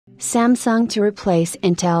Samsung to replace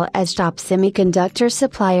Intel as top semiconductor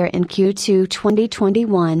supplier in Q2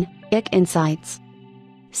 2021, IC Insights.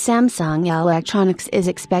 Samsung Electronics is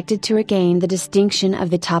expected to regain the distinction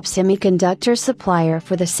of the top semiconductor supplier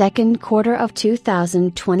for the second quarter of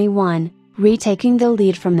 2021, retaking the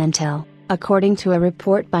lead from Intel, according to a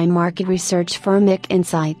report by market research firm IC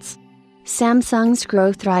Insights. Samsung's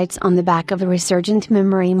growth rides on the back of a resurgent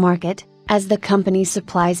memory market, as the company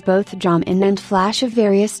supplies both DRAM and flash of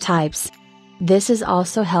various types. This is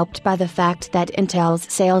also helped by the fact that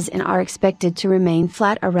Intel's sales in are expected to remain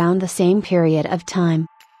flat around the same period of time.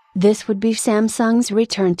 This would be Samsung's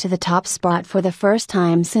return to the top spot for the first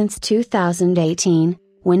time since 2018,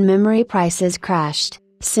 when memory prices crashed,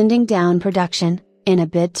 sending down production, in a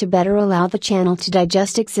bid to better allow the channel to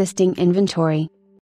digest existing inventory.